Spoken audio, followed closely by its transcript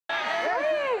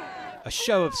a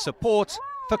show of support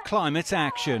for climate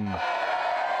action.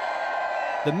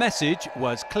 The message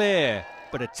was clear,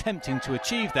 but attempting to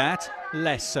achieve that,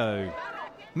 less so.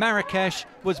 Marrakech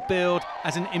was billed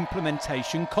as an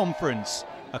implementation conference,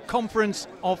 a conference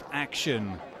of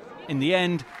action. In the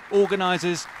end,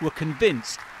 organisers were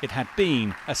convinced it had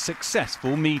been a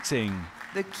successful meeting.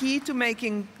 The key to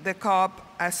making the COP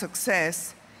a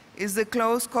success is the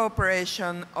close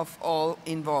cooperation of all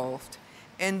involved.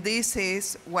 And this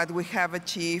is what we have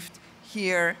achieved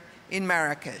here in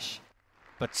Marrakech.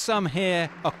 But some here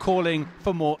are calling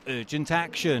for more urgent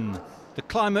action. The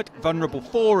Climate Vulnerable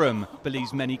Forum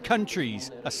believes many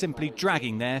countries are simply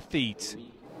dragging their feet.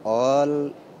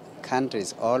 All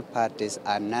countries, all parties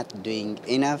are not doing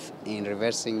enough in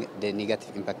reversing the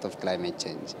negative impact of climate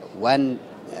change. One,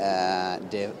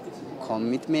 the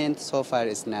commitment so far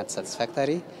is not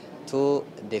satisfactory. To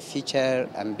the future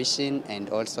ambition and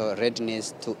also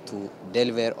readiness to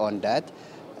deliver on that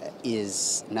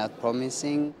is not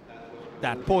promising.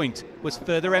 That point was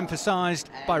further emphasised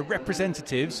by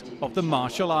representatives of the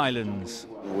Marshall Islands.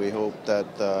 We hope that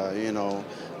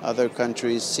other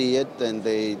countries see it and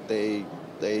they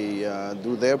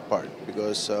do their part,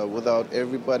 because without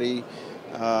everybody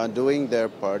doing their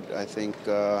part, I think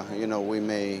we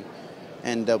may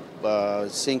end up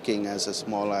sinking as a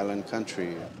small island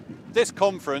country. This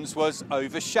conference was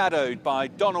overshadowed by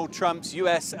Donald Trump's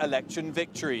US election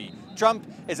victory. Trump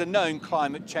is a known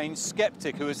climate change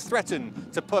skeptic who has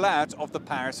threatened to pull out of the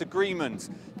Paris Agreement.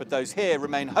 But those here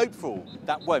remain hopeful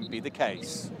that won't be the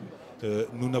case. We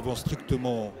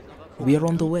are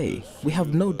on the way. We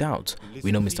have no doubt.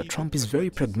 We know Mr. Trump is very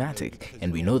pragmatic,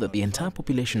 and we know that the entire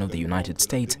population of the United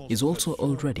States is also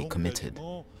already committed.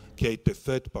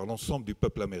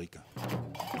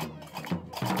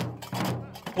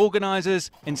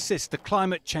 Organisers insist the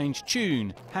climate change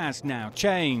tune has now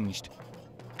changed.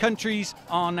 Countries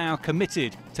are now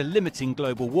committed to limiting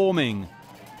global warming,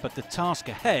 but the task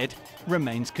ahead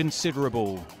remains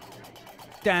considerable.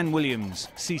 Dan Williams,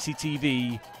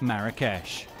 CCTV,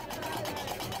 Marrakech.